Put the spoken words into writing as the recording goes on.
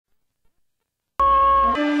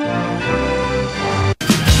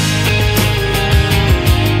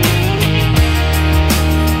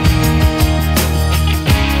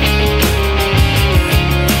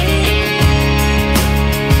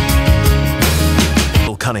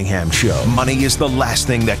Cunningham Show. Money is the last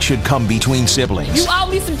thing that should come between siblings. You owe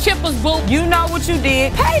me some chippers, boo. You know what you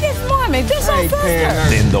did. Pay this woman. This our sister.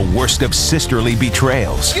 Then the worst of sisterly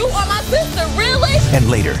betrayals. You are my sister, really? And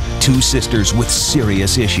later, two sisters with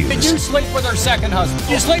serious issues. Did you sleep with her second husband?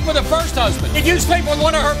 Did you sleep with her first husband? Did you sleep with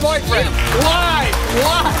one of her boyfriends? Why?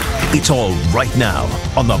 Why? It's all right now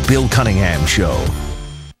on the Bill Cunningham Show.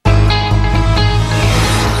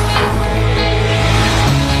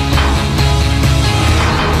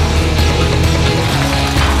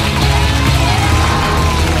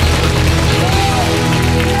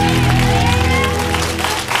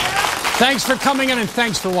 Thanks for coming in and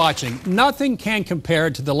thanks for watching. Nothing can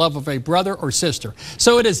compare to the love of a brother or sister.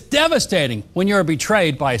 So it is devastating when you're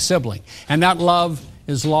betrayed by a sibling, and that love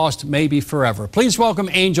is lost maybe forever. Please welcome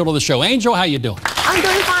Angel to the show. Angel, how you doing? I'm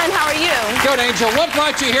doing fine. How are you? Good, Angel. What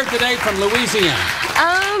brought you here today from Louisiana?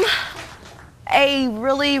 A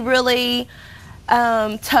really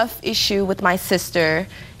tough issue with my sister.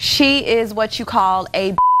 She is what you call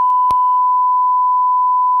a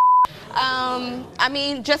I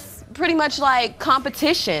mean, just pretty much like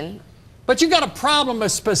competition. But you got a problem, a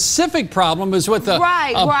specific problem is with a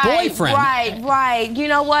boyfriend. Right. You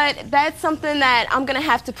know what? That's something that I'm going to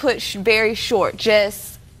have to put very short.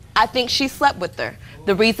 Just, I think she slept with her.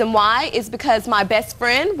 The reason why is because my best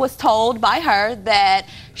friend was told by her that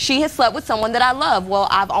she has slept with someone that I love. Well,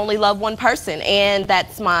 I've only loved one person, and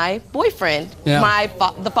that's my boyfriend,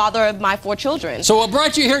 the father of my 4 children. So what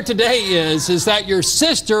brought you here today is that your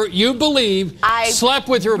sister, you believe, slept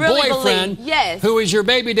with your boyfriend, who is your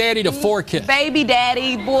baby daddy to 4 kids. Baby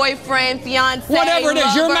daddy, boyfriend, fiance, whatever it is,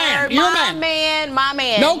 lover, your man, my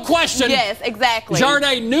man. No question. Yes, exactly.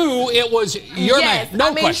 Jardé knew it was your man.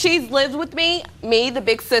 No question. She's lived with me. The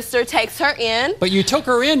big sister, takes her in. But you took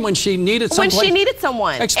her in when she needed someone. When she needed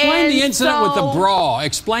someone. Explain the incident with the bra.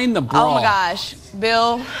 Explain the bra. Oh my gosh,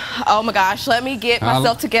 Bill. Oh my gosh, let me get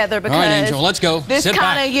myself together because all right, Angel, let's go. This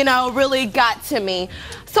kind of, really got to me.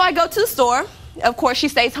 So I go to the store. Of course, she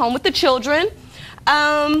stays home with the children.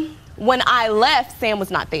 When I left, Sam was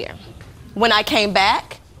not there. When I came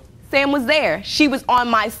back, Sam was there. She was on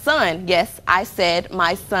my son. Yes, I said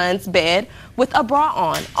my son's bed with a bra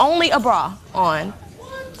on. Only a bra on.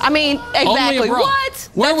 I mean, exactly. Only a bra. What?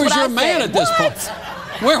 Where was your man at this point?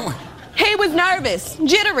 Where? He was nervous,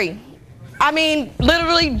 jittery. I mean,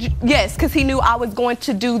 literally, yes, because he knew I was going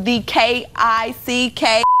to do the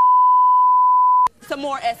K-I-C-K. Some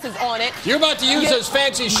more S's on it. You're about to use those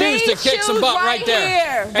fancy shoes to kick some butt right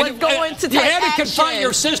there. And was going to take you had to action. Confront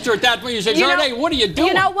your sister at that point. You said, Jardé, what are you doing?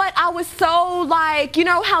 You know what? I was so like, you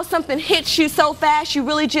know how something hits you so fast, you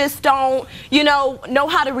really just don't, know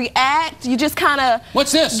how to react. You just kind of.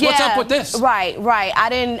 What's this? Yeah, what's up with this? Right. I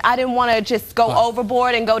didn't want to just go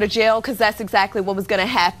overboard and go to jail because that's exactly what was going to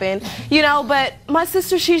happen. But my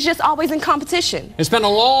sister, she's just always in competition. It's been a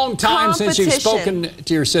long time since you've spoken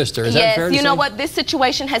to your sister. Is that fair to say? You know what? This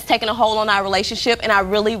situation has taken a hold on our relationship, and I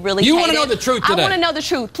really hate it. You want to know the truth today? I want to know the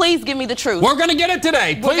truth. Please give me the truth. We're going to get it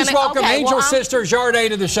today. Please welcome Angel's sister, Jardé,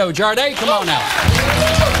 to the show. Jardé, come on out.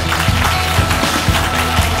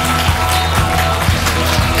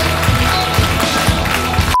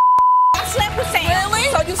 I slept with Sam. Really?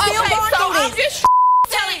 So you still going through this? I'm just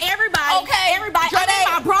telling everybody. Okay. Everybody. I'm in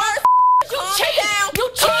my bra. You cheat. You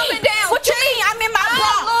cheat. What you mean? I'm in my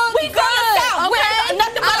bra. We from the South. Where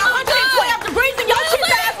nothing but 112 degrees in your cheap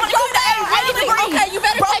ass when it goes to 80 degrees. Okay, you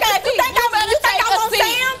better take a seat. You think I want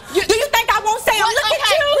Sam? Do you think I want Sam? Look at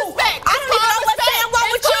you. I don't even know what Sam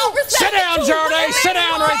wrong with you. Sit down, Jardé. Sit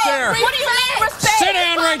down right there. What do you mean respect? Sit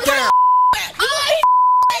down right there.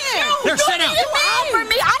 There, sit down. You offered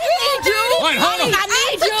me. I didn't need you. Wait, hold on. I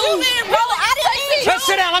need you. I didn't need you. Let's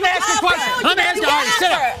sit down. Let me ask you a question. Let me ask you. All right, sit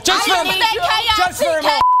down. Just for a moment. Just for a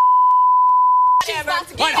moment.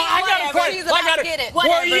 Wait, I got a question. I got it.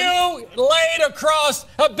 Were you laid across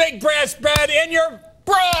a big breast bed in your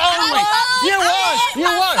bra only? You was.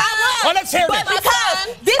 Well, let's hear this.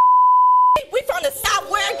 Because this we from the South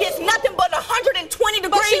where it gets nothing but 120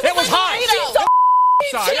 degrees. It was hot. It was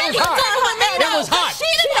hot. She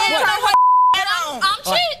didn't turn her on.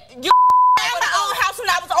 You at my own house when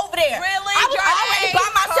I was over there. Really? I was already by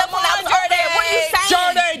myself when I was over there. What are you saying?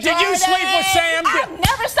 Jardé, did you sleep with Sam? I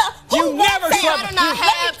never slept. You never slept. I do not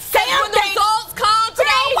have. Sam, when the results come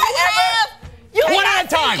today, you one at a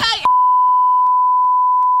time.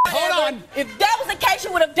 Hold on. If that was the case,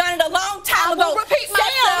 you would have done it a long time ago. Repeat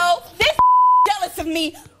myself. This jealous of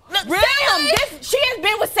me. Look, really? Sam, she has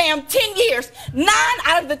been with Sam 10 years. 9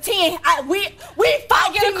 out of the 10, we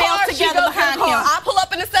fight females together behind him. I pull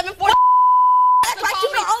up in the 740. Act like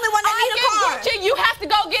you're the only one that need a car. You have to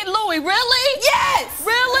go get Louis. Really? Yes.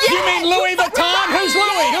 Really? You mean Louis Vuitton? Who's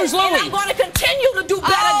Louis?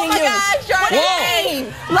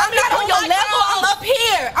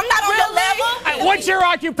 your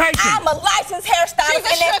occupation? I'm a licensed hairstylist and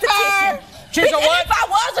esthetician. She's a what? If I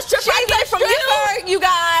was a stripper, I get it from you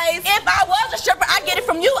guys. If I was a stripper, I get it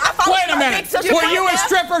from you. I follow Wait a minute. Were you a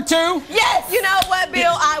stripper too? Yes. You know what,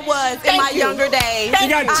 Bill? I was in my younger days. You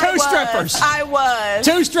got two strippers. I was.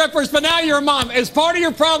 Two strippers, but now you're a mom. As part of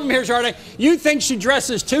your problem here, Sade, you think she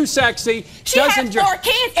dresses too sexy. She has 4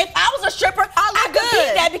 kids. If I was a stripper, I could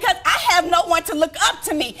be that because I have no one to look up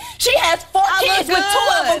to me. She has 4 kids with 2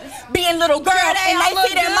 of them being little girls, and they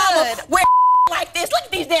see their mama wear like this. Look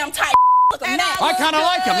at these damn tight. I kind of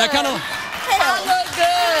like them. That kind of. I look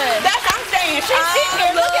good. That's what I'm saying. She's sitting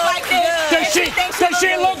here looking like this. Does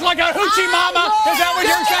she look like a hoochie mama? Is that what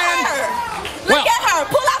you're saying? Look at her.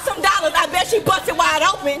 Pull out some dollars. I bet she busted wide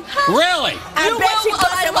open. Really? I bet she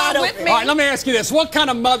busted wide open. All right, let me ask you this. What kind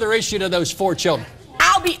of mother is she to those 4 children?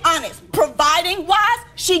 I'll be honest. Providing wise,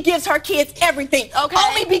 she gives her kids everything. Okay.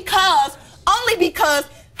 Only because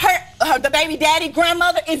the baby daddy,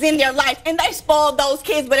 grandmother is in their life, and they spoil those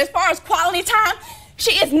kids. But as far as quality time,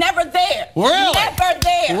 she is never there. Really? Never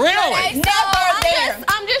there. Really? Never there.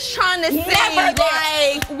 I'm just trying to see like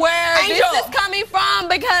where Angel. this is coming from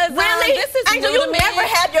because really, this is Angel, new you to me. never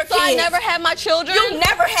had your kids. So I never had my children. You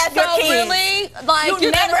never had your kids. Really, like you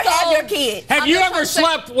never had your kids. Have you ever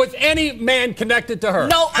slept with any man connected to her?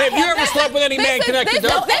 No, have you ever slept with any man connected to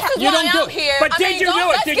her? You don't do it. But did you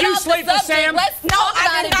do it? Did you sleep with Sam? No,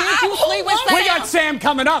 I did not. Did you sleep with Sam? We got Sam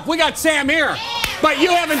coming up. We got Sam here. But you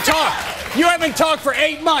haven't talked. You haven't talked for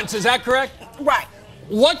 8 months. Is that correct? Right.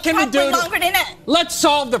 What can we do? Longer than that. Let's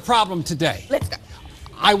solve the problem today. Let's go.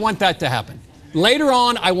 I want that to happen. Later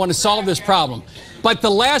on, I want to solve this problem. But the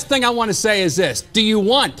last thing I want to say is this. Do you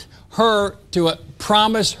want her to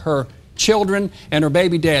promise her children and her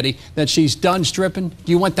baby daddy that she's done stripping?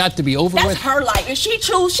 Do you want that to be over with? That's her life. If she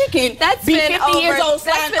chooses, she can be 50 years old.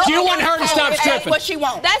 Do you want her to stop stripping? What she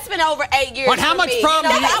wants. That's been over 8 years. But how much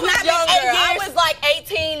problem? I was younger. I was like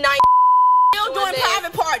 18, 19. Still doing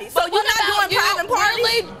private parties. So you're not doing private parties?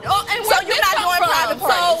 Really? So you're not doing private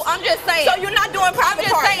parties? So I'm just saying. So you're not doing private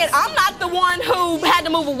parties? I'm just saying, I'm not the one who had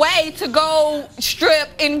to move away to go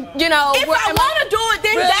strip and, you know. If I want to do it,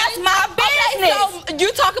 then that's my business. Okay, so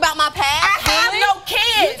you talk about my past. I have no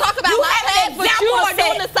kids. You talk about my past, but you are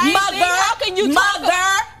doing the same thing. How can you talk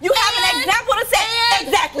about? You have an example to say.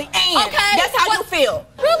 Exactly. And that's how you feel.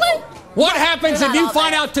 Really? What happens if you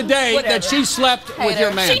find out today that she slept with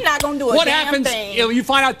your man? She's not going to do a what damn happens thing. if you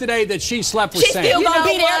find out today that she slept with Sam? She's still going to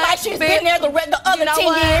be there like she's been there the other 10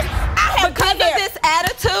 years. Because of this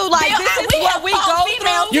attitude, like this is what we go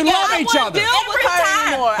through. You love each other. I won't deal with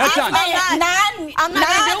her anymore. That's I'm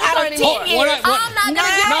not going to deal with her anymore. I'm not going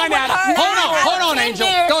to deal with her. Hold on, Angel.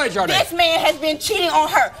 Go ahead, Jordan. This man has been cheating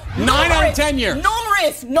on her. 9 out of 10 years.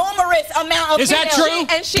 Numerous amount of Is that true?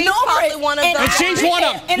 And she's probably one of them. And she's one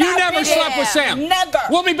of them. You never slept with Sam. Never.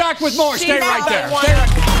 We'll be back with more. Stay right there.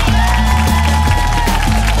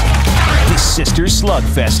 The Sister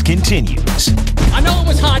Slugfest continues. I know it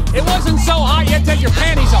was hot. It wasn't so hot you had to take your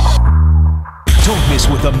panties off. Don't miss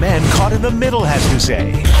what the man caught in the middle has to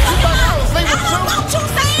say.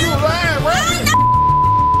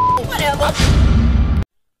 Whatever.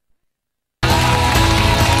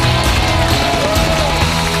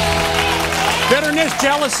 Bitterness,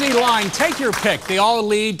 jealousy, lying. Take your pick. They all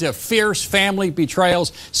lead to fierce family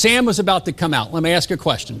betrayals. Sam was about to come out. Let me ask you a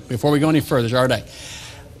question before we go any further, Jardine.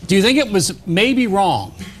 Do you think it was maybe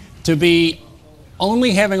wrong to be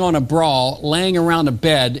only having on a bra, laying around a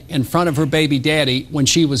bed in front of her baby daddy when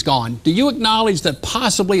she was gone? Do you acknowledge that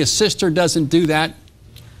possibly a sister doesn't do that?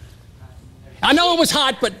 I know it was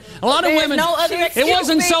hot, but a lot of women, it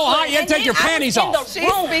wasn't so hot you had to take your panties off. She's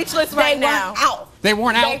speechless right now. They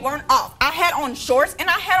weren't out? They weren't off. I had on shorts and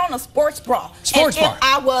I had on a sports bra. Sports bra.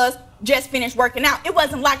 I was just finished working out. It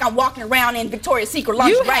wasn't like I'm walking around in Victoria's Secret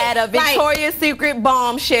lingerie. You had a Victoria's Secret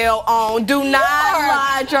bombshell on. Do not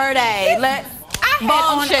lie, Jordan.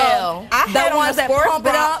 Bombshell. The ones that pump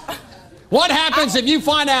it up. What happens if you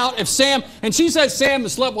find out if Sam, and she says Sam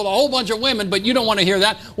has slept with a whole bunch of women, but you don't want to hear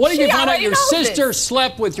that. What if you find out your sister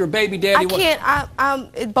slept with your baby daddy? I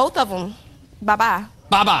can't, both of them. Bye-bye.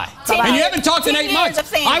 Bye-bye. And you haven't talked in 8 months.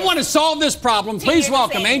 I want to solve this problem. Please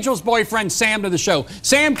welcome Angel's boyfriend, Sam, to the show.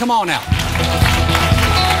 Sam, come on out.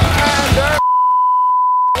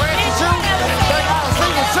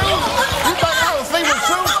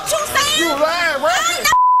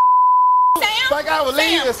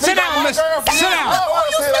 Sit down, miss. Sit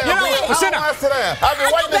down. Sit down. I've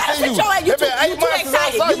been waiting to see you. It's been 8 months since I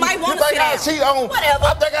saw you. You think I cheat on? I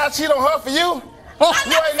think I cheat on her for you? You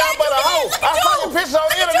ain't nothing but a hoe. I saw your picture on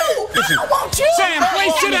the internet. I want you. Sam,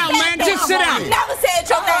 please sit down, man. Just sit down. Never said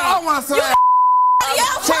your name. I want to sit down.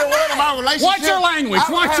 Cheating with one of my our relationship. What's your language?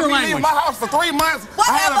 What's your language? I my house for 3 months.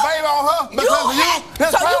 I had a baby on her because of you.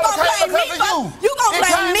 This so you gonna blame me for you gonna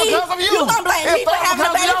blame me? You gonna blame me for having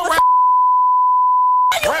a baby?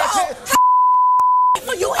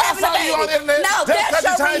 You having a baby? No, that's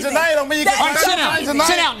your reason.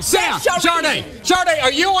 Sit down. Sade,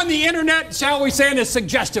 are you on the internet, shall we say, in a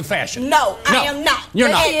suggestive fashion? No, I am not. You're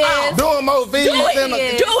not. Doing more videos than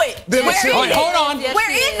Do it. All right, hold on.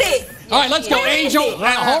 Where is it? All right, let's go. Angel,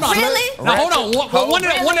 hold on. Really? Now, hold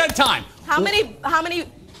on. One at a time. How many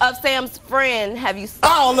of Sam's friends have you seen?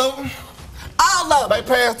 All of them. All of them. They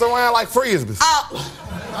passed around like frisbees.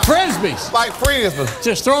 Frisbees? Like frisbees.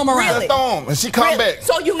 Just throw them around. Just throw them, and she come back.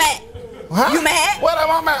 So you mad? Huh? You mad? What am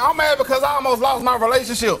I mad? I'm mad because I almost lost my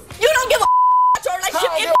relationship. You don't give a about your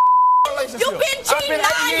relationship. You've been cheating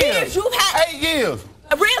 9 years. You've had 8 years.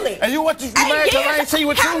 Really? And you mad because I ain't cheat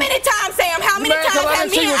with you? How many times, Sam? How many times have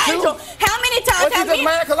me and Angel? How many times have me? You just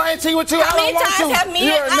mad because I ain't cheat with you? How many times have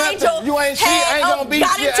me and Angel? You ain't shit. Ain't gonna be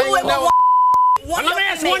shit. Let me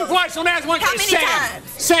ask one question. How many times?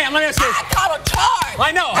 Sam, let me ask you. I caught a charge.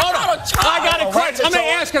 I know. Hold on. I got a question. Let me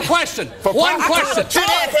ask a question. One question.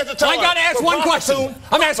 I got to ask one question.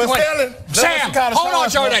 I'm asking one. Sam, hold on,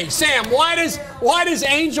 Sade. Sam, why does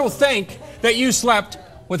Angel think that you slept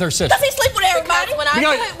with her sister? Does he sleep with everybody? When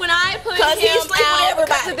I put him out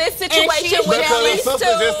because of this situation with Ellis too,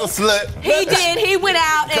 just a slut. He did. He went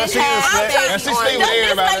out and had she sleep with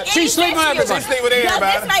everybody. She sleep with everybody. She sleep with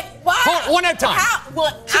everybody. One at a time.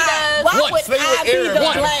 Why would I be the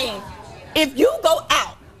blame if you go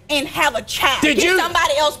out and have a child? Get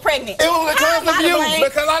somebody else pregnant? It was because of you.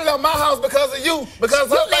 Because I left my house because of you. Because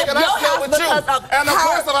her thinking I slept with you. And the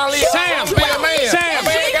person I leave. Sam. She got me.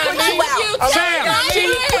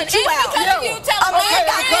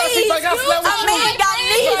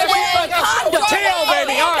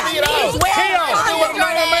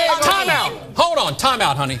 Time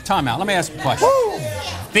out, honey. Time out. Let me ask you a question.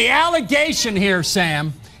 The allegation here,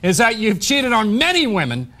 Sam, is that you've cheated on many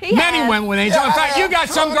women. Many women with Angel. In fact, you got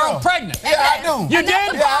some girl pregnant. Yeah, I do. You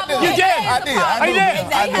did? Yeah, I do. You did? I did.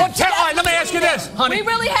 Well, all right, let me ask you this, honey. We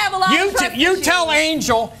really have a lot of trust You tell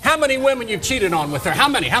Angel how many women you've cheated on with her. How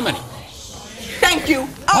many? Thank you.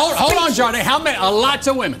 Hold on, Johnny. How many? Lots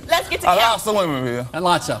of women. Let's get to count. Lots of women here.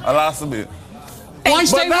 Lots of. Lots of it. Why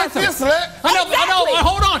stay with him? I know.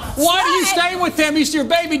 Hold on. Why do you stay with him? He's your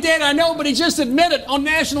baby dad. I know, but he just admitted on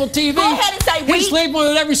national TV. Go ahead and say he's sleeping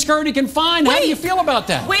with every skirt he can find. How do you feel about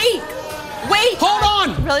that? Hold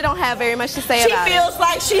on. I really don't have very much to say about it. She feels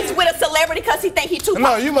like she's with a celebrity because he think he's Tupac.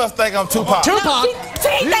 No, you must think I'm Tupac. Tupac?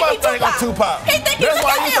 He must think I'm Tupac. That's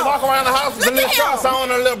why I used to walk around the house with the little shorts on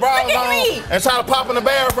and the little bras on and try to pop in the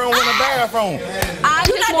bathroom in the bathroom. I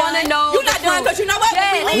just want to know. You're not doing because you know what?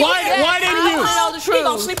 Why didn't you? I know the truth. He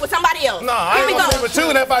gonna sleep with somebody else. No, I ain't gonna sleep with you,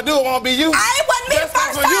 and if I do, it won't be you. It wasn't me the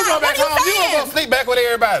first time. When you go back home, you ain't gonna sleep back with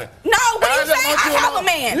everybody. No, what you saying? I have a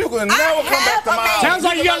man. You can never come back to my house. Sounds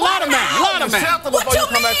like you got a lot of men. What you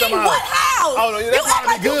mean? What house? You act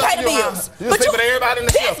like you pay the bills. You sleep with everybody in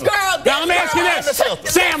the shelter. Now let me ask you this.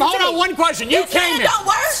 Sam, hold on one question. You came here.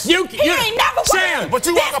 He ain't never worked. Sam, but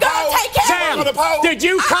you walk a pole. Sam, did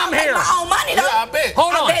you come here? My own money, though. Yeah, I bet.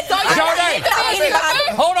 Hold on.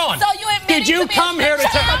 Hold on. Did you come here to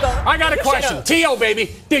take? I got a question. T.O. baby,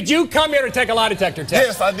 did you come here to take a lie detector test?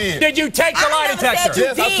 Yes, I did. Did you take the lie detector?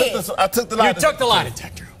 Yes, I took the lie detector. You took the lie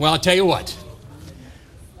detector. Well, I'll tell you what.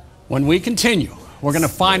 When we continue, we're going to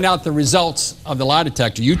find out the results of the lie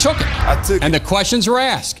detector. You took it. I took it. And the questions were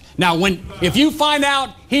asked. Now, if you find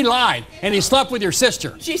out he lied and he slept with your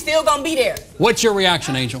sister, she's still going to be there. What's your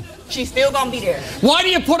reaction, Angel? She's still going to be there. Why do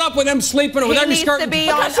you put up with him sleeping with every skirt? He needs to be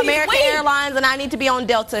on American Airlines and I need to be on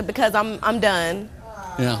Delta because I'm done.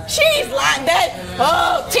 Yeah. She's like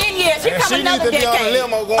that. 10 years. Here comes another decade. She needs to be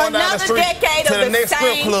on a limo going down the street to the next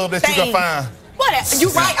strip club that you can find. Whatever.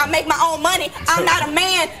 You're right. I make my own money. I'm not a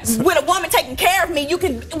man with a woman taking care of me. You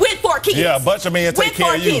can with 4 kids. Yeah, a bunch of men take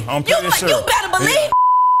care of you. I'm pretty sure. You better believe.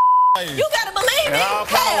 You gotta believe me.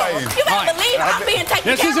 You gotta believe I'm being taken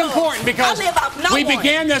care of. This is important because we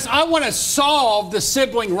began this. I want to solve the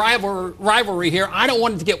sibling rivalry here. I don't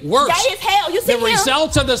want it to get worse. That is hell. You see the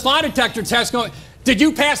results of this lie detector test going. Did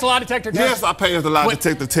you pass the lie detector test? Yes, I passed the lie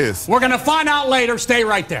detector test. We're going to find out later. Stay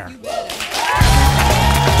right there.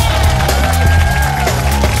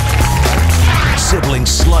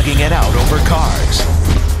 Siblings slugging it out over cars.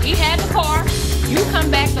 He had the car. You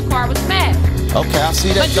come back, the car was smashed. Okay, I see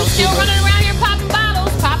that. But you still running around here popping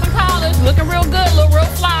bottles, popping collars, looking real good, look real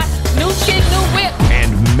fly. New chick, new whip.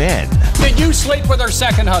 And men. Did you sleep with her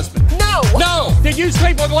second husband? No. No. Did you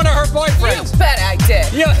sleep with one of her boyfriends? You bet I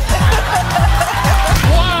did. Yeah.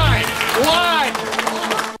 Why?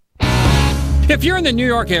 If you're in the New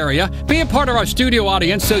York area, be a part of our studio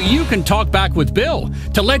audience so you can talk back with Bill.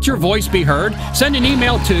 To let your voice be heard, send an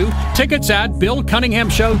email to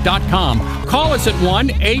tickets@BillCunninghamShow.com. Call us at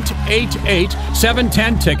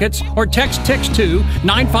 1-888-710-TICKETS or text to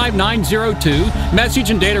 95902.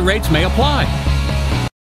 Message and data rates may apply.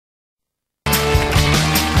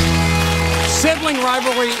 Sibling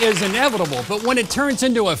rivalry is inevitable, but when it turns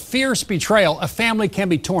into a fierce betrayal, a family can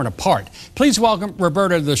be torn apart. Please welcome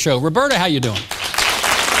Roberta to the show. Roberta, how you doing?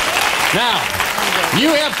 Now,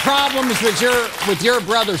 you have problems with your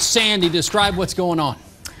brother Sandy. Describe what's going on.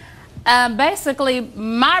 Basically,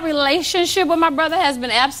 my relationship with my brother has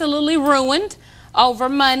been absolutely ruined over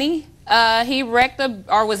money. He wrecked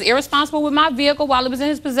or was irresponsible with my vehicle while it was in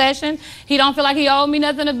his possession. He don't feel like he owed me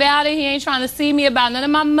nothing about it. He ain't trying to see me about none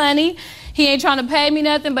of my money. He ain't trying to pay me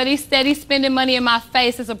nothing, but he's steady spending money in my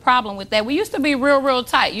face. There's a problem with that. We used to be real, real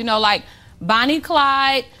tight, you know, like Bonnie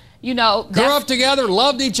Clyde, you know. Grew up together,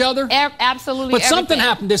 loved each other? Absolutely. But something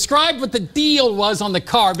happened. Describe what the deal was on the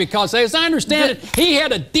car, because as I understand it, he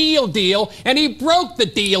had a deal, and he broke the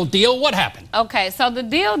deal. What happened? Okay, so the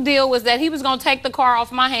deal was that he was going to take the car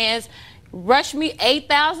off my hands, rush me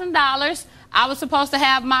 $8,000. I was supposed to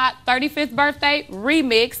have my 35th birthday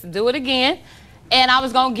remix, do it again. And I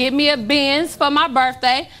was going to give me a Benz for my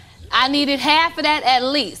birthday. I needed half of that at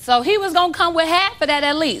least. So he was going to come with half of that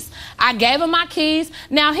at least. I gave him my keys.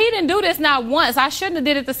 Now, he didn't do this not once. I shouldn't have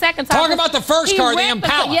did it the second time. Talk about the first car, the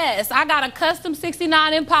Impala. Yes, I got a custom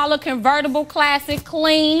 69 Impala, convertible, classic,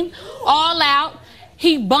 clean, all out.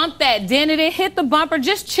 He bumped that, dented it, hit the bumper,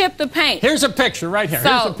 just chipped the paint. Here's a picture right here.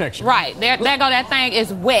 Here's a picture. Right. There go that thing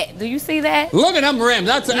is wet. Do you see that? Look at them rims.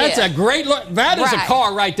 That's a great look. That is a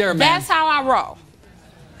car right there, man. That's how I roll.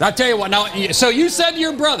 I'll tell you what. Now, so you said to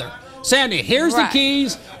your brother, Sandy, here's the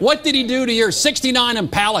keys. What did he do to your 69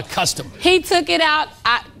 Impala Custom? He took it out.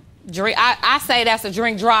 I say that's a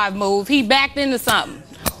drink drive move. He backed into something.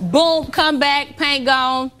 Boom, come back, paint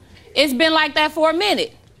gone. It's been like that for a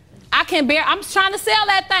minute. I'm trying to sell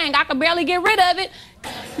that thing. I can barely get rid of it.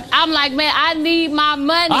 I'm like, man, I need my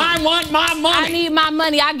money. I want my money. I need my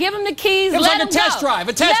money. I give him the keys. It was like a test drive.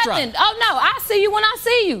 A test drive. Oh no, I see you when I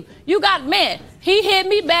see you. You got, man. He hit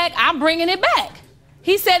me back. I'm bringing it back.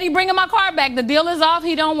 He said he bringing my car back. The deal is off.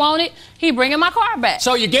 He don't want it. He bringing my car back.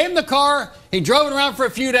 So you gave him the car. He drove it around for a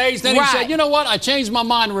few days. Then he said, you know what? I changed my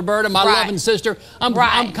mind, Roberta, my loving sister. I'm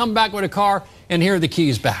coming back with a car, and here are the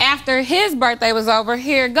keys back. After his birthday was over,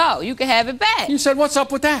 here you go. You can have it back. You said, what's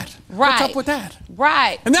up with that? Right. What's up with that?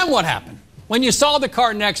 Right. And then what happened? When you saw the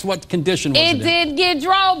car next, what condition was it in? It did get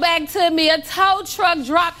drove back to me. A tow truck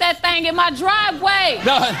dropped that thing in my driveway.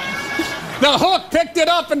 The hook picked it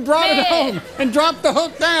up and brought it home and dropped the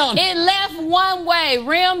hook down. It left one way,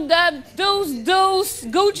 rimmed up, deuce,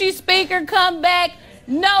 Gucci speaker, come back,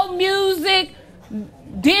 no music,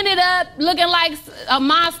 dented up, looking like a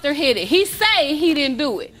monster hit it. He say he didn't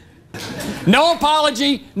do it. No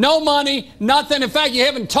apology, no money, nothing. In fact, you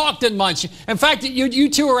haven't talked in much. In fact, you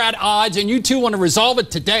two are at odds, and you two want to resolve it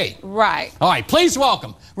today. Right. All right, please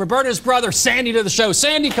welcome Roberta's brother, Sandy, to the show.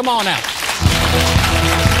 Sandy, come on out.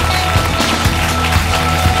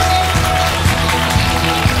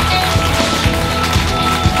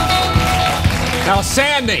 Now,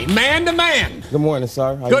 Sandy, man to man. Good morning,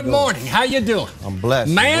 sir. Good morning. How you doing? I'm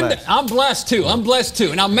blessed. I'm blessed too. I'm blessed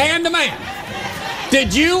too. Now, man to man,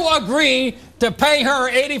 did you agree to pay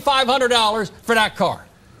her $8,500 for that car?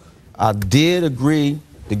 I did agree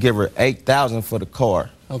to give her $8,000 for the car.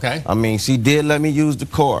 Okay. I mean, she did let me use the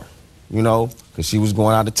car, you know, because she was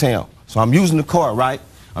going out of town. So I'm using the car, right?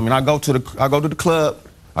 I mean, I go to the club,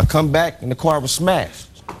 I come back, and the car was smashed.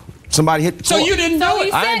 Somebody hit the car. So you didn't do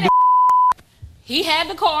it? He had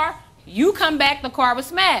the car. You come back, the car was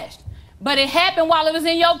smashed. But it happened while it was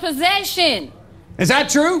in your possession. Is that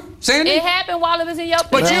true, Sandy? It happened while it was in your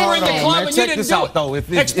possession. But you were in the club and you didn't do it. Though.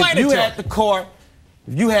 If Explain you it to had the car,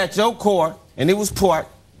 if you had your car and it was parked,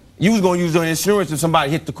 you was going to use your insurance if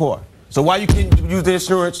somebody hit the car. So why you couldn't use the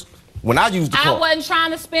insurance when I used the car? I wasn't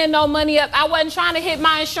trying to spend no money up. I wasn't trying to hit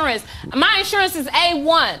my insurance. My insurance is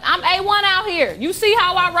A1. I'm A1 out here. You see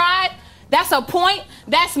how I ride? That's a point.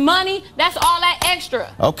 That's money. That's all that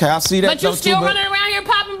extra. Okay, I see that. But you still running around here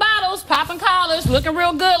popping bottles, popping collars, looking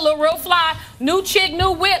real good, looking real fly. New chick,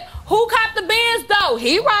 new whip. Who copped the Benz though?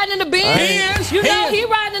 He riding in the Benz. You know he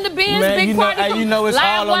riding in the Benz. Man, big party. You know it's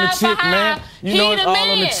all on the chick, man. You know it's all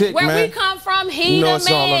on the chick, man. Where we come from, he the man. You know it's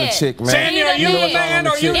all on the chick, man. Sandy, are you the man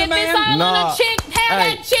or you the man? If it's all on the chick, have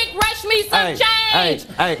that chick rush me some change.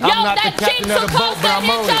 Yo, that chick supposed to hit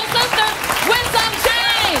your sister with some change.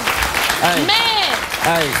 Man,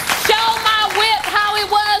 show my whip how it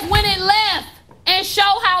was when it left and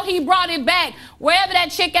show how he brought it back. Wherever that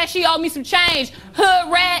chick at, she owe me some change.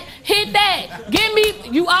 Hood rat, hit that. Give me,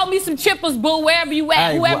 you owe me some chippers, boo, wherever you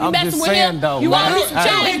at. Hey, Whoever you messing with him, you owe me some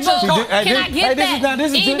change, boo. Can I get that?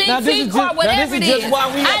 EBT card, whatever it is.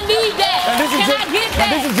 I need that. Can I get that?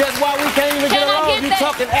 This is just why we can't even get along. You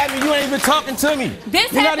talking at me, you ain't even talking to me.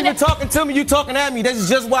 You're not even talking to me, you talking at me. This is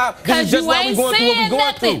just why we going through what we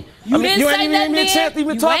going through. You didn't you say ain't even give me a chance to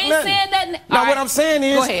even talk nothing. Now what I'm saying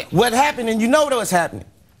is, what happened, and you know what's happening.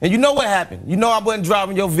 And you know what happened. You know I wasn't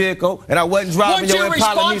driving your vehicle, and I wasn't driving your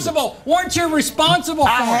Impala neither. Weren't you responsible for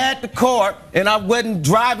it? I had the car, and I wasn't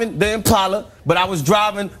driving the Impala, but I was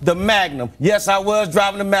driving the Magnum. Yes, I was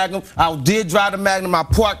driving the Magnum. I did drive the Magnum. I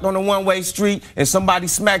parked on a one-way street, and somebody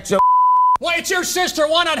smacked your. Well, it's your sister.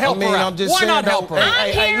 Why not help her out? Why not help her?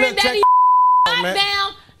 I'm hearing that he knocked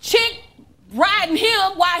down chick riding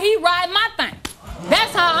him while he riding my thing.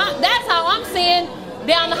 That's how I'm seeing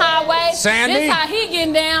down the highway. Sandy, this how he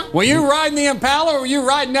getting down. Were you riding the Impala or were you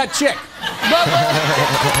riding that chick?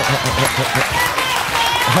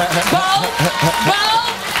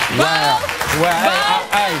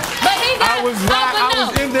 I was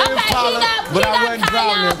in the Impala, but I wasn't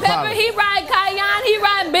driving the Impala. He ride Cayenne, he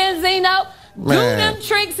ride Benzino. Do them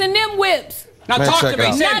tricks and them whips. Now talk to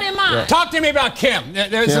me. Not in mine. Talk to me about Kim.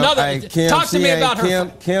 There's another. Talk to me about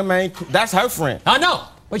her. Kim ain't. That's her friend. I know,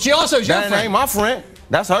 but she also is your friend. That ain't my friend.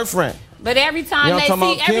 That's her friend. But every time they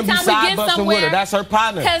see, every time we get somewhere, that's her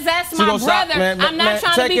partner. Because that's my brother. I'm not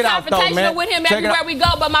trying to be confrontational with him everywhere we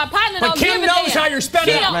go, but my partner don't give a damn. But Kim knows how you're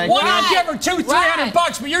spending it. Why not give her $200-300,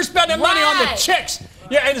 but you're spending money on the chicks?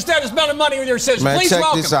 Yeah, instead of spending money with your sister. Man, please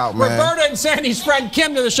welcome this out, man. Roberta and Sandy's friend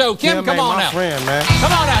Kim to the show. Kim, come on out. Friend, man.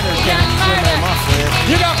 Come on out here, Kim.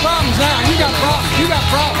 You got problems now. You got problems. You got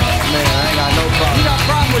problems. Man, I ain't got no problem. You got a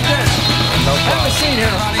problem with this. No problem. Have a seat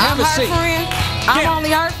here, honey. Have a seat. Friend? I'm only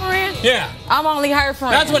her friend? Yeah. I'm only her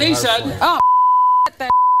friend. That's what he said. Oh, that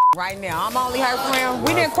right now. I'm only her friend.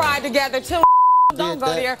 We didn't cry together too. Don't go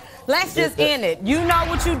there. Let's just end it. You know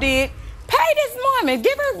what you did. Pay this woman.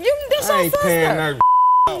 Give her. This I ain't paying her.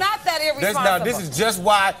 Not that irresponsible. This is just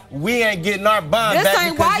why we ain't getting our bond this back.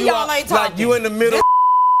 Ain't why y'all ain't talking. Like you in the middle.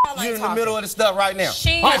 You're in the middle of the stuff right now.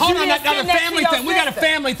 Hold on, now the family thing. We got a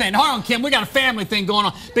family thing. Hold on, Kim. We got a family thing going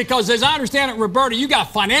on. Because as I understand it, Roberta, you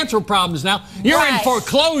got financial problems now. You're in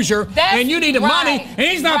foreclosure, and you need the money, and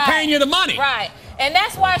he's not paying you the money. Right. And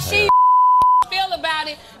that's why she feel about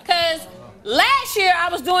it. Because last year I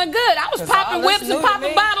was doing good. I was popping whips and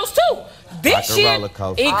popping bottles too. This year,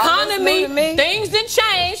 economy, things didn't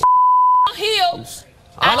change. Healed.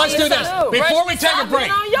 All right, let's do this. Before we take a break.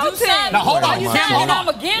 Now, hold on. Hold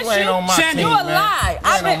on. Sandy, you a lie.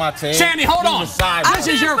 Sandy, hold on. This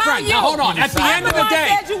is your friend. Now, hold on. At the end of the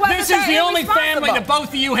day, this is the only family that both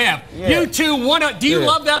of you have. You two want to. Do you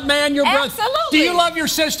love that man, your brother? Absolutely. Do you love your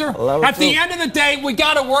sister? At the end of the day, we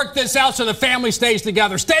got to work this out so the family stays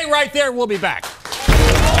together. Stay right there. We'll be back.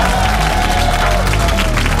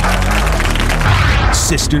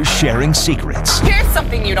 Sisters sharing secrets. Here's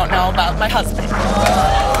something you don't know about my husband.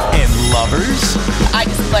 And lovers. I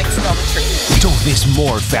just like to know the truth. Don't miss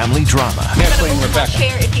more family drama. I'm gonna move my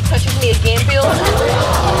chair if he touches me again, Bill.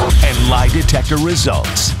 And lie detector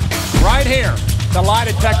results. Right here, the lie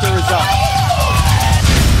detector results.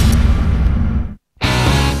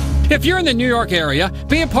 If you're in the New York area,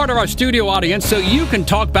 be a part of our studio audience so you can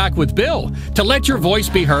talk back with Bill. To let your voice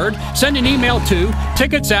be heard, send an email to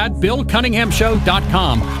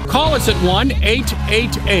tickets@BillCunninghamShow.com. Call us at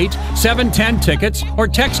 1-888-710-TICKETS or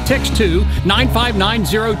text to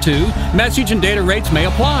 95902. Message and data rates may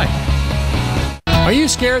apply. Are you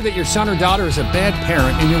scared that your son or daughter is a bad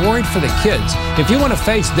parent and you're worried for the kids? If you want to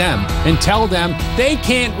face them and tell them they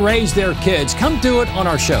can't raise their kids, come do it on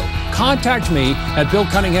our show. Contact me at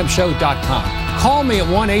BillCunninghamShow.com. Call me at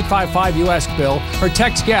 1-855-US-BILL or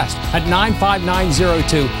text guest at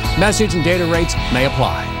 95902. Message and data rates may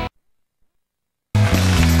apply.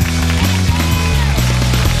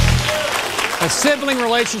 A sibling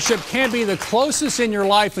relationship can be the closest in your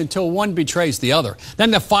life until one betrays the other.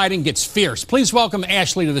 Then the fighting gets fierce. Please welcome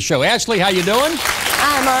Ashley to the show. Ashley, how you doing?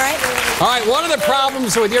 I'm all right. All right, what are the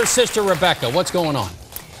problems with your sister Rebecca? What's going on?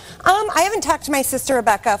 I haven't talked to my sister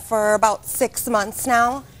Rebecca for about 6 months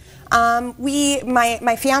now.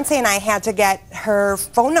 My fiance and I had to get her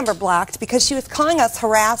phone number blocked because she was calling us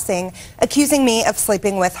harassing, accusing me of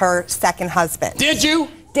sleeping with her second husband. Did you?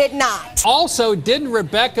 Did not. Also, didn't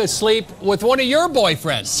Rebecca sleep with one of your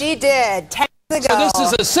boyfriends? She did, 10 years ago. So this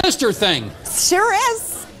is a sister thing. Sure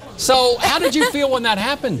is. So how did you feel when that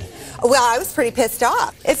happened? Well, I was pretty pissed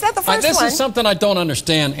off. It's not the first this one. is something I don't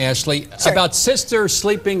understand, Ashley, about sisters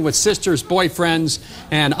sleeping with sisters' boyfriends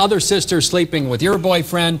and other sisters sleeping with your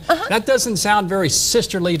boyfriend. That doesn't sound very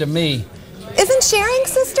sisterly to me. Isn't sharing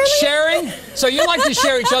sisterly? Sharing? So you like to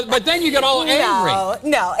share each other, but then you get all angry.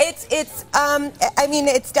 No, I mean,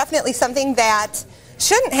 it's definitely something that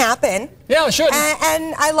shouldn't happen. Yeah, it shouldn't.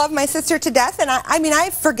 And I love my sister to death, and I mean, I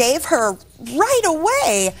forgave her right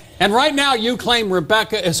away. And right now, you claim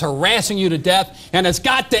Rebecca is harassing you to death, and it's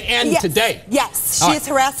got to end today. Yes, she is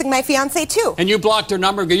harassing my fiance too. And you blocked her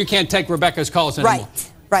number because you can't take Rebecca's calls anymore.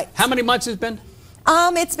 Right. How many months has it been?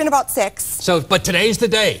 It's been about 6. So, but today's the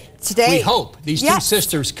day. Today. We hope these two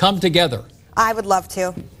sisters come together. I would love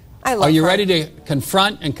to. I love Are you her. ready to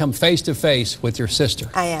confront and come face to face with your sister?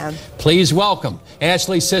 I am. Please welcome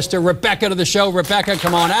Ashley's sister, Rebecca, to the show. Rebecca,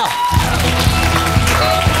 come on out.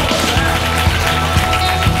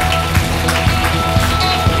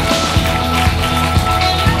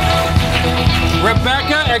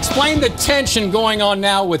 Rebecca, explain the tension going on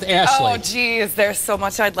now with Ashley. Oh, geez, there's so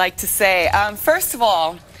much I'd like to say. First of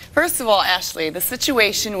all, Ashley, the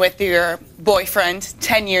situation with your boyfriend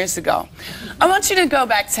 10 years ago. I want you to go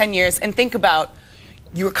back 10 years and think about,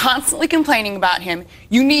 you were constantly complaining about him.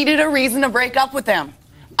 You needed a reason to break up with him.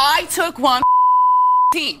 I took one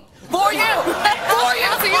team for you,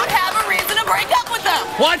 so you'd have a reason to break up with them.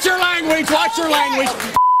 Watch your language, watch your language.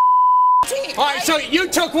 Team, all right, so you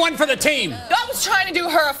took one for the team. I was trying to do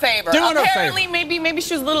her a favor. Apparently, maybe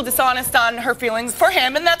she was a little dishonest on her feelings for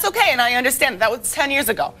him, and that's okay, and I understand. That was 10 years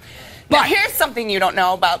ago. Now, here's something you don't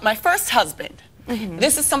know about my first husband.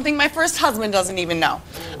 This is something my first husband doesn't even know.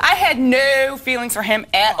 I had no feelings for him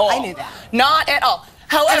at all. I knew that. Not at all.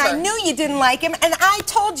 However, and I knew you didn't like him, and I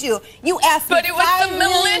told you. You asked me. But it was the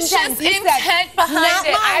malicious intent behind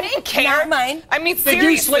it. I didn't care. Not mine. I mean, seriously.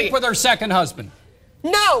 Did you sleep with her second husband?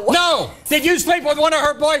 No. No. Did you sleep with one of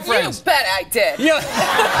her boyfriends? You bet I did. Yeah.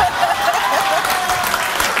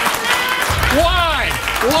 Why?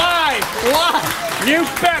 You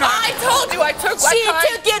better. I told you I took. She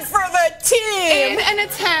took it for the team. In an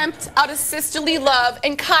attempt out of sisterly love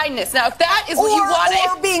and kindness. Now, if that is what you want to,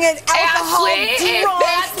 or being an alcohol Ashley, if drunk,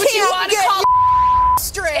 that's what you want to call.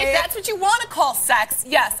 Straight. If that's what you want to call sex,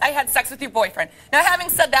 yes, I had sex with your boyfriend. Now, having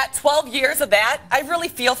said that, 12 years of that, I really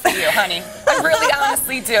feel for you, honey. I really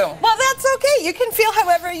honestly do. Well, that's okay. You can feel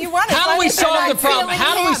however you want. How do we solve the problem?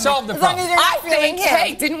 How do we solve the problem? I think,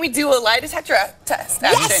 hey, didn't we do a lie detector test?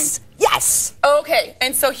 Yes. Okay,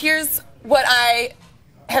 and so here's what I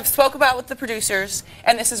have spoke about with the producers,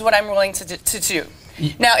 and this is what I'm willing to do.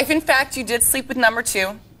 Now, if in fact you did sleep with number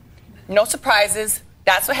 2, no surprises,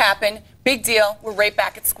 that's what happened. Big deal. We're right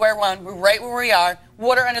back at square one. We're right where we are.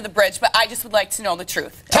 Water under the bridge. But I just would like to know the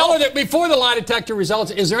truth. Tell her that before the lie detector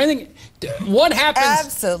results, is there anything? What happens?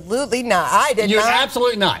 Absolutely not. I did not.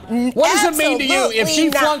 Absolutely not. What does it mean to you if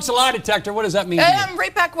she flunks a lie detector? What does that mean to you? I'm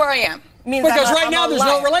right back where I am. Because right now there's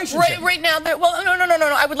no relationship. Right now, well,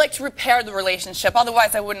 no. I would like to repair the relationship.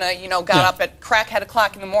 Otherwise, I wouldn't have, got up at crackhead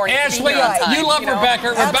o'clock in the morning. Ashley, you love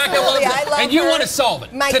Rebecca. Rebecca loves her. And you want to solve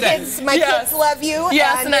it today. My kids love you.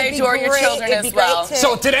 Yes, and I adore your children as well.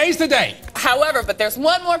 So today's the day. However, but there's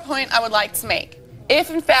one more point I would like to make.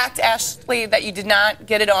 If, in fact, Ashley, that you did not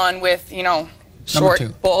get it on with, short,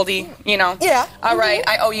 baldy, Yeah. All right,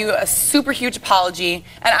 I owe you a super huge apology,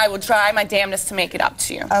 and I will try my damnedest to make it up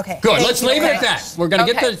to you. Okay. Good. Let's leave it at that. We're going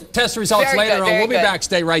to get the test results later on. We'll be back.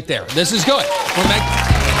 Stay right there. This is good. We'll make.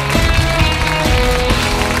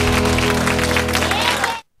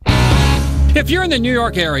 If you're in the New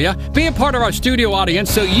York area, be a part of our studio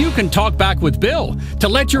audience so you can talk back with Bill. To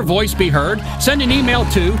let your voice be heard, send an email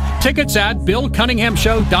to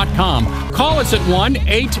tickets@BillCunninghamShow.com. Call us at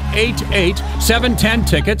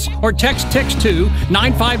 1-888-710-TICKETS or text TICKS to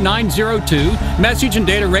 95902. Message and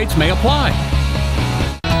data rates may apply.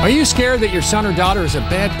 Are you scared that your son or daughter is a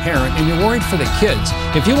bad parent and you're worried for the kids?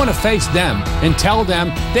 If you want to face them and tell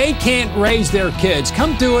them they can't raise their kids,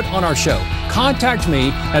 come do it on our show. Contact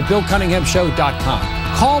me at BillCunninghamShow.com.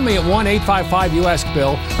 Call me at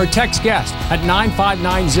 1-855-US-BILL or text guest at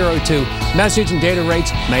 95902. Message and data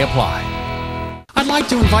rates may apply. I'd like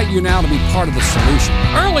to invite you now to be part of the solution.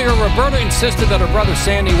 Earlier, Roberta insisted that her brother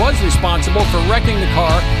Sandy was responsible for wrecking the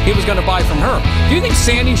car he was going to buy from her. Do you think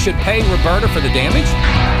Sandy should pay Roberta for the damage?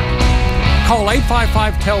 Call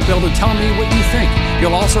 855-TELL-BILL to tell me what you think.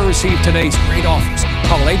 You'll also receive today's great offers.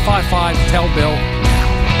 Call 855-TELL-BILL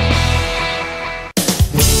now.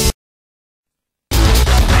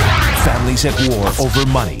 Families at war over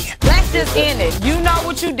money. Let's just end it. You know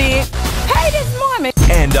what you did. Hey, this woman.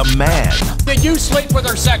 And a man. Did you sleep with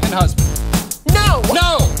her second husband? No.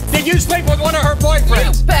 No. Did you sleep with one of her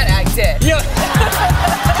boyfriends? You bet I did. Yeah.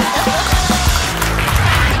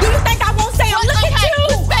 Do you think I won't say I'm looking at you?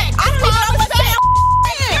 I don't even know what Sam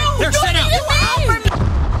is. They're sitting out.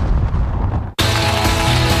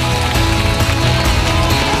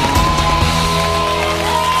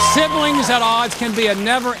 Siblings at odds can be a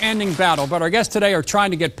never-ending battle, but our guests today are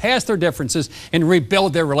trying to get past their differences and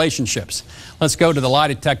rebuild their relationships. Let's go to the lie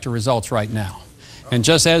detector results right now. And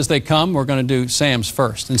just as they come, we're going to do Sam's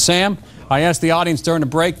first. And Sam, I asked the audience during the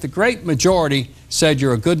break, the great majority said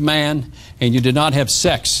you're a good man and you did not have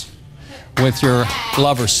sex with your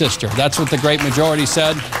lover's sister. That's what the great majority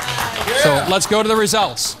said. So let's go to the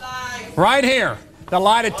results. Right here, the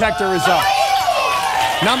lie detector result.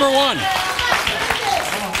 Number one.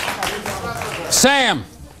 Sam,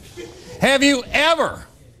 have you ever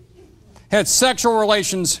had sexual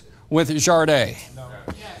relations with Jardé?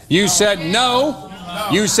 You said no.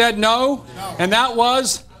 You said no. And that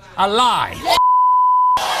was a lie.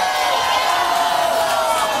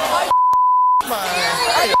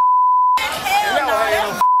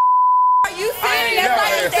 Are you serious?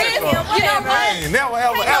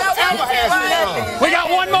 We got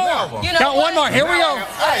one more. Got one more. Here we go.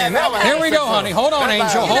 Here we go, honey. Hold on,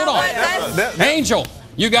 Angel. Hold on. Angel,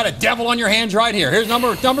 you got a devil on your hands right here. Here's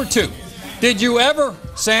number two. Did you ever,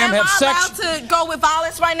 Sam, have sex? Am I allowed to go with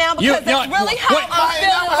violence right now? Because that's really how I'm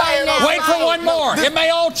feeling right now. Wait for one more. It may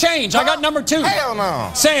all change. I got number two. Hell no.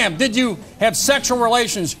 Sam, did you have sexual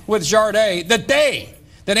relations with Jardé the day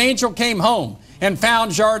that Angel came home and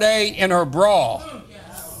found Jardé in her bra?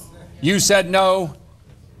 You said no.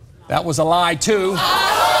 That was a lie, too.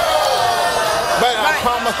 But I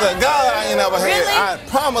promise to God I ain't never had. I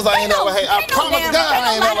promise I ain't never had. I promise to God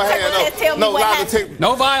I ain't never had. No lie detector.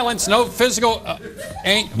 No violence, no physical. Never.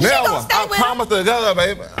 I promise to God,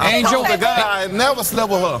 baby. Angel, to God I never slept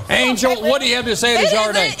with her. Angel, what do you have to say to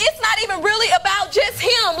Jardé? It's not even really about just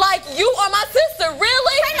him. Like, you are my sister,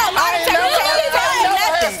 really? Like,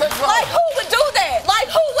 who would do that? Like,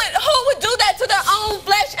 who would do that to their own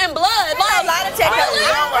flesh and blood? Like, really?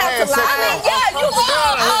 I mean, yeah, you are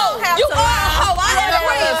a hoe. You are a hoe. I agree.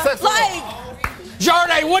 Like,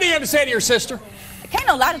 Jardé, what do you have to say to your sister? Can't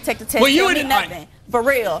no lie detector test Well, you me nothing. For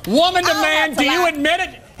real. Woman to man, do you admit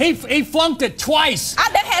it? He flunked it twice.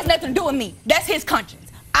 That has nothing to do with me. That's his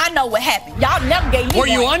conscience. I know what happened. Y'all never gave me Were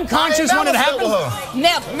you unconscious when it happened?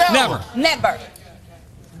 Never. Never.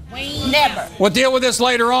 Never. We'll deal with this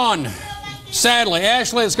later on. Sadly,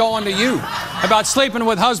 Ashley is going to you about sleeping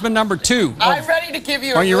with husband number 2. I'm ready to give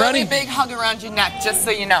you a really ready? big hug around your neck, just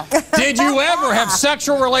so you know. Did you ever have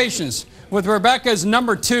sexual relations with Rebecca's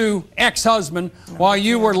number 2 ex-husband while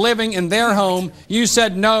you were living in their home? You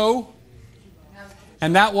said no,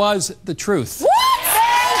 and that was the truth. What?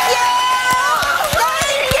 Thank you!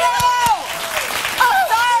 Thank you! I'm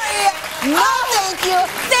sorry. No, thank you.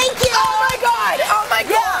 Thank you. Oh my God! Oh my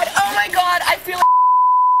God! Oh my God! I feel like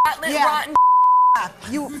rotten.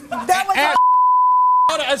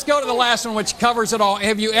 Let's go to the last one, which covers it all.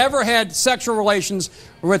 Have you ever had sexual relations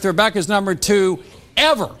with Rebecca's number 2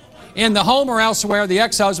 ever in the home or elsewhere? The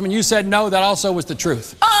ex-husband, you said no. That also was the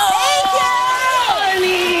truth. Oh, thank you!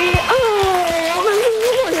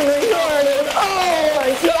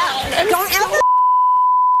 Don't ever.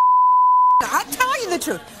 I'll tell you the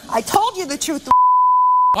truth. I told you the truth.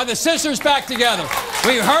 Well, the sisters back together.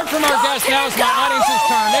 We've heard from our guests. Now it's my audience's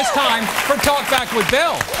turn. It's time for Talk Back with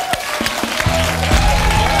Bill.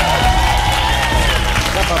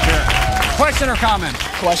 Step up here. Question or comment?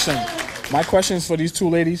 Question. My question is for these two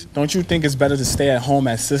ladies. Don't you think it's better to stay at home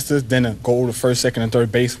as sisters than to go to first, second, and third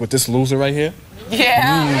base with this loser right here?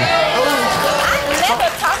 Yeah.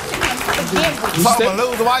 So I'm a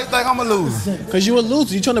loser. Why you think I'm a loser? Because you a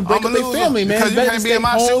loser. You trying to break up their family, man. Because you can't be in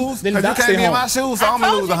my shoes. Because you can't be in my shoes, so I'm a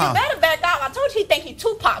loser, huh? You better back out. I told you he think he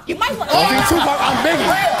Tupac. You might want to. I think Tupac, I'm bigger.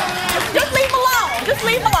 Just leave him alone. Just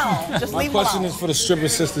leave him alone. Just leave him alone. My question is for the stripper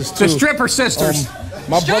sisters, too. The stripper sisters.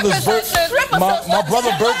 My brother's birthday.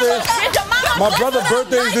 My brother's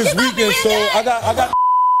birthday is this weekend, so I got the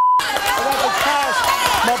cash.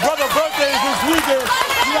 My brother's birthday is this weekend.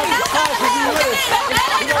 You got the cash if you with it.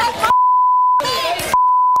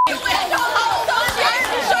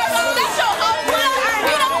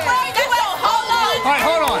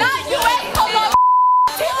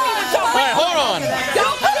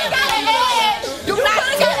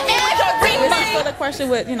 Question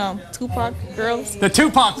with, Tupac girls. The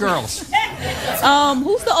Tupac girls.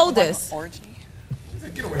 Who's the oldest?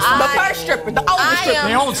 The first stripper, the oldest stripper.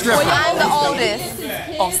 The old stripper. I'm the oldest.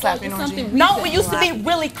 Oh, slapping on you. No, we used to be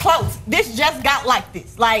really close. This just got like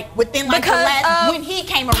this, like within like the last when he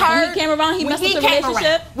came around. When he came around, he messed up the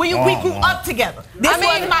relationship. We grew up together. This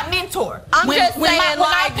was my mentor. I'm just saying,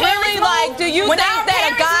 like, really, like, do you think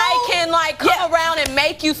that a guy can like come around and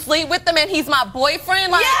make you sleep with him, and he's my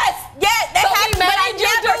boyfriend? Like, yes, that happened. But I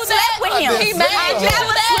never slept with him. I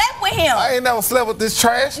never slept with him. I ain't never slept with this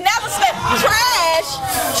trash. Never slept. Trash.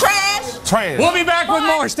 We'll be back with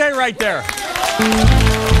more. Stay right there.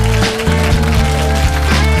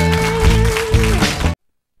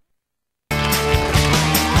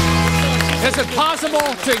 Is it possible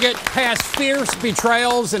to get past fierce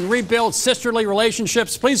betrayals and rebuild sisterly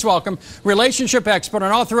relationships? Please welcome relationship expert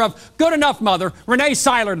and author of Good Enough Mother, Renee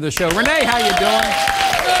Seiler, to the show. Renee, how you doing?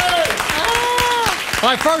 All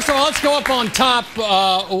right, first of all, let's go up on top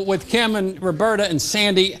with Kim and Roberta and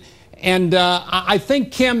Sandy. And I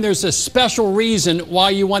think, Kim, there's a special reason why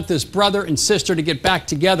you want this brother and sister to get back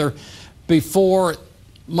together before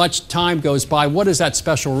much time goes by. What is that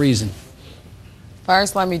special reason?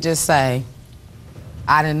 First, let me just say,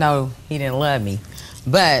 I didn't know he didn't love me.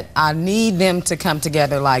 But I need them to come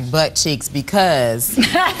together like butt cheeks because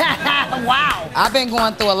Wow. I've been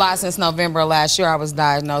going through a lot since November of last year. I was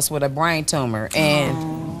diagnosed with a brain tumor.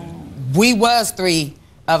 And we was 3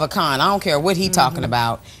 of a kind. I don't care what he talking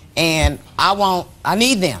about. And I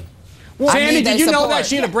need them. Well, Sandy, did you know that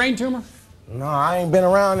she had a brain tumor? No, I ain't been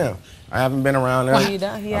around them. I haven't been around them.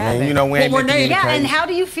 Well, he I mean, you know, we ain't been communicating. Yeah, and how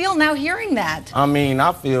do you feel now hearing that? I mean,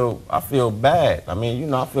 I feel bad. I mean, you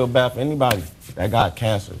know, I feel bad for anybody that got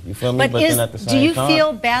cancer. You feel me? But then at the same time, do you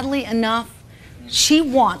feel badly enough? She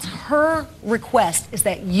wants, her request is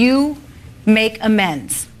that you make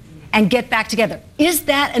amends and get back together. Is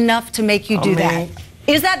that enough to make you do that?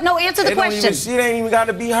 Is that, no, answer the question. She ain't even got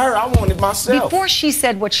to be her. I want it myself. Before she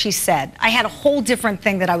said what she said, I had a whole different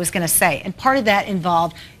thing that I was going to say. And part of that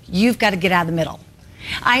involved, you've got to get out of the middle.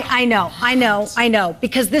 I know,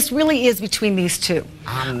 because this really is between these two.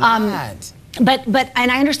 I'm not. But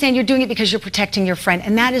and I understand you're doing it because you're protecting your friend,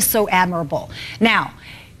 and that is so admirable. Now,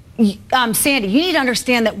 Sandy, you need to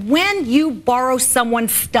understand that when you borrow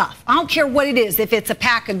someone's stuff, I don't care what it is, if it's a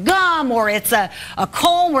pack of gum or it's a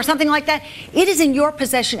comb or something like that, it is in your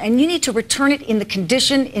possession, and you need to return it in the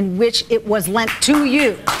condition in which it was lent to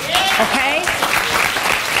you, okay?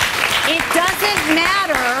 It doesn't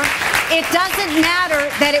matter. It doesn't matter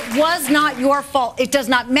that it was not your fault. It does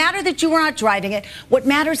not matter that you were not driving it. What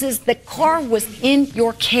matters is the car was in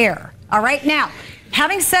your care, all right? Now,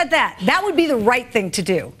 having said that, that would be the right thing to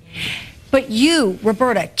do. But you,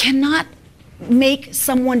 Roberta, cannot make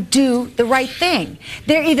someone do the right thing.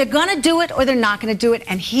 They're either going to do it or they're not going to do it,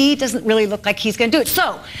 and he doesn't really look like he's going to do it.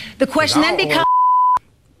 So the question then becomes...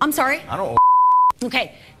 I'm sorry? I don't...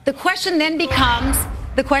 Okay. The question then becomes,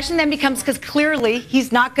 because clearly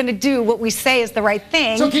he's not going to do what we say is the right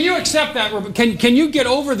thing. So can you accept that? Can you get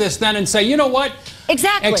over this then and say, you know what?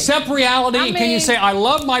 Exactly. Accept reality. And can you say, I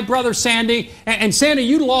love my brother Sandy. And Sandy,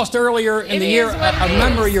 you lost earlier in the year a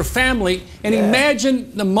member of your family. And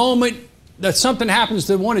imagine the moment that something happens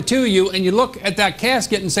to one or two of you and you look at that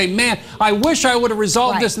casket and say, man, I wish I would have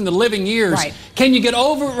resolved this in the living years. Right. Can you get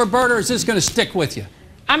over it, Roberta, or is this going to stick with you?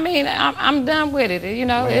 I mean, I'm done with it. You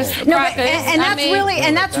know, it's no,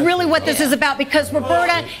 and that's really what this is about. Because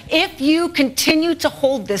Roberta, if you continue to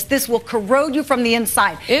hold this, this will corrode you from the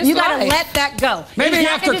inside. You got to let that go. Maybe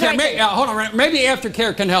aftercare. Hold on, maybe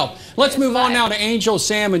aftercare can help. Let's move on now to Angel,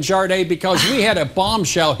 Sam, and Jardé, because we had a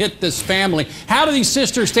bombshell hit this family. How do these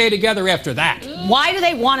sisters stay together after that? Why do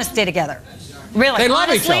they want to stay together? Really? They love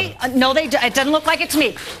honestly, each other. No, it doesn't look like it to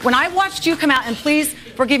me. When I watched you come out, and please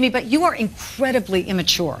forgive me, but you are incredibly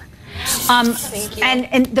immature. Thank you.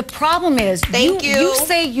 And the problem is, you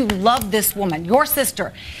say you love this woman, your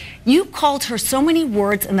sister. You called her so many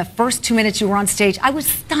words in the first 2 minutes you were on stage. I was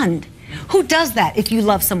stunned. Who does that if you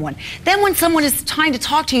love someone? Then when someone is trying to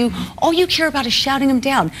talk to you, all you care about is shouting them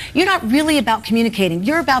down. You're not really about communicating.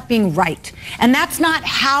 You're about being right. And that's not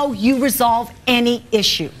how you resolve any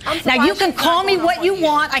issue. Now, you can call me what you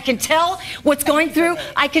want. I can tell what's going through.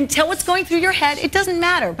 I can tell what's going through your head. It doesn't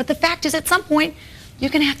matter. But the fact is, at some point,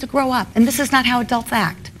 you're going to have to grow up. And this is not how adults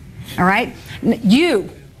act. All right?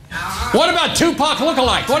 What about Tupac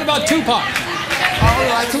lookalike? What about Tupac? Oh,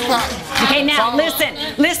 like Tupac. Okay, now listen.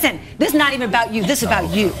 This is not even about you. This is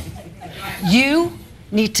about you. You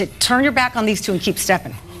need to turn your back on these two and keep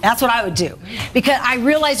stepping. That's what I would do. Because I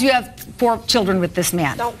realize you have 4 children with this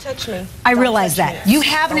man. Don't touch me. I realize that. You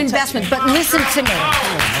have an investment, but listen to me.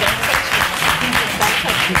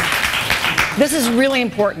 This is really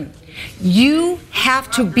important. You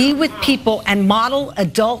have to be with people and model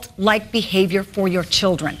adult-like behavior for your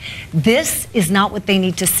children. This is not what they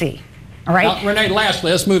need to see. All right. Now, Renee,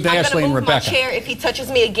 lastly, let's move to Ashley and Rebecca. I'm gonna move my chair if he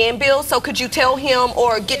touches me again, Bill. So could you tell him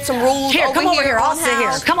or get some rules here? Come over here. I'll sit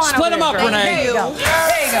here. Come on. Split them up, Renee. There you go.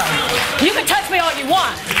 There you go. You can touch me all you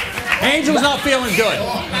want. Angel's not feeling good.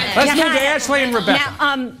 Let's move to Ashley and Rebecca.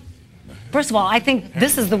 Now, first of all, I think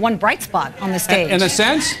this is the one bright spot on the stage. In a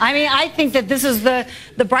sense? I mean, I think that this is the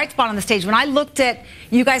bright spot on the stage. When I looked at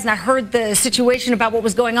you guys and I heard the situation about what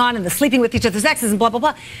was going on and the sleeping with each other's exes and blah, blah,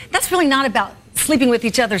 blah, that's really not about sleeping with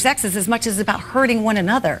each other's exes as much as about hurting one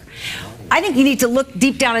another. I think you need to look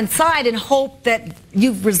deep down inside and hope that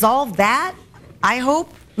you've resolved that. I hope.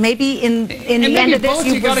 Maybe in the end of this,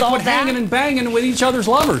 you've resolved that. Maybe both you got to quit hanging and banging with each other's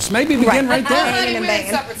lovers. Maybe begin right there. Hanging and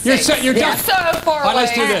banging. You're done. So far All right,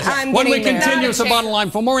 let's do this. I'm When we getting there. continue, it's the bottom line.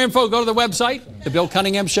 For more info, go to the website,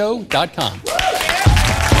 thebillcunninghamshow.com.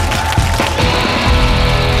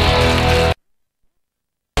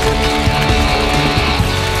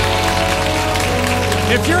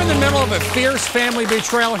 If you're in the middle of a fierce family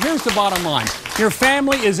betrayal, here's the bottom line. Your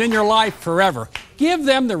family is in your life forever. Give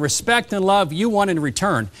them the respect and love you want in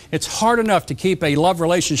return. It's hard enough to keep a love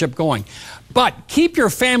relationship going. But keep your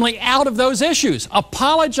family out of those issues.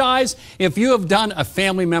 Apologize if you have done a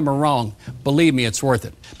family member wrong. Believe me, it's worth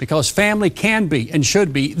it. Because family can be and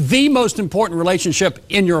should be the most important relationship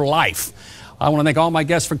in your life. I want to thank all my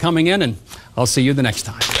guests for coming in, and I'll see you the next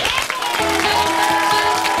time.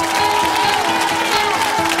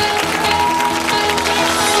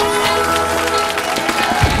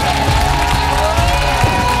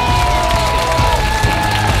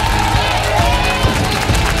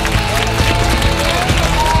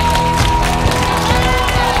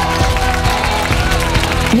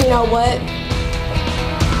 You know what?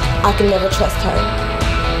 I can never trust her.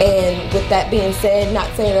 And with that being said, not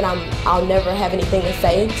saying that I'll never have anything to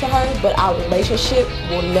say to her, but our relationship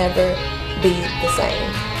will never be the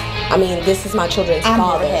same. I mean, this is my children's father.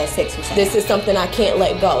 I never had sex with him. This is something I can't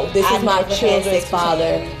let go. This is my children's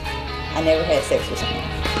father. I never had sex with him.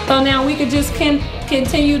 So now we could just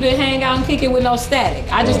continue to hang out and kick it with no static.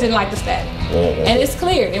 I just didn't like the static. And it's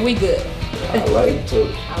clear, and we good. I love you too.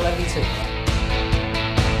 I love you too.